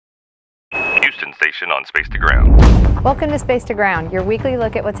mission station on Space to Ground. Welcome to Space to Ground, your weekly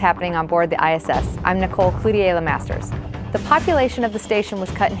look at what's happening on board the ISS. I'm Nicole Cloutier-Lemasters. The population of the station was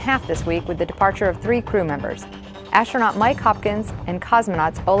cut in half this week with the departure of 3 crew members. Astronaut Mike Hopkins and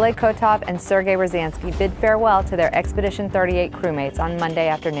cosmonauts Oleg Kotov and Sergei Ryazanskiy bid farewell to their Expedition 38 crewmates on Monday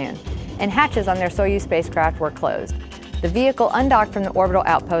afternoon, and hatches on their Soyuz spacecraft were closed. The vehicle undocked from the orbital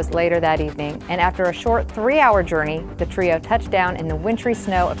outpost later that evening, and after a short 3-hour journey, the trio touched down in the wintry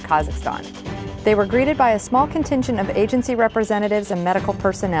snow of Kazakhstan. They were greeted by a small contingent of agency representatives and medical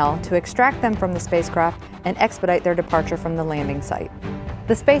personnel to extract them from the spacecraft and expedite their departure from the landing site.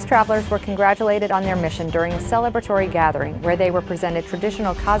 The space travelers were congratulated on their mission during a celebratory gathering where they were presented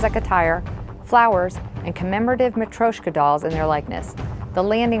traditional Kazakh attire, flowers, and commemorative Matryoshka dolls in their likeness. The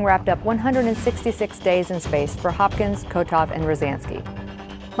landing wrapped up 166 days in space for Hopkins, Kotov, and Ryazanskiy.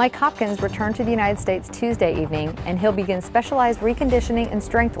 Mike Hopkins returned to the United States Tuesday evening, and he'll begin specialized reconditioning and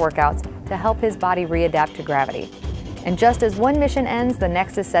strength workouts to help his body readapt to gravity. And just as one mission ends, the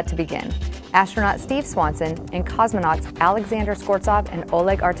next is set to begin. Astronaut Steve Swanson and cosmonauts Alexander Skvortsov and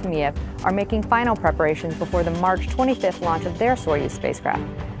Oleg Artemyev are making final preparations before the March 25th launch of their Soyuz spacecraft.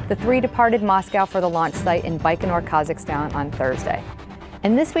 The 3 departed Moscow for the launch site in Baikonur, Kazakhstan on Thursday.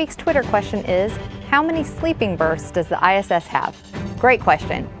 And this week's Twitter question is, how many sleeping berths does the ISS have? Great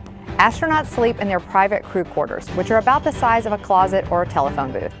question. Astronauts sleep in their private crew quarters, which are about the size of a closet or a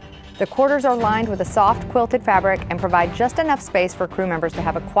telephone booth. The quarters are lined with a soft quilted fabric and provide just enough space for crew members to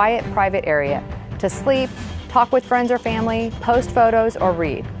have a quiet, private area to sleep, talk with friends or family, post photos, or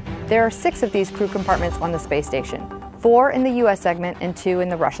read. There are 6 of these crew compartments on the space station, 4 in the US segment and 2 in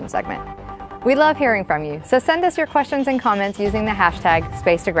the Russian segment. We love hearing from you, so send us your questions and comments using the hashtag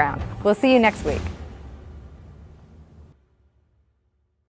 #SpaceToGround. We'll see you next week.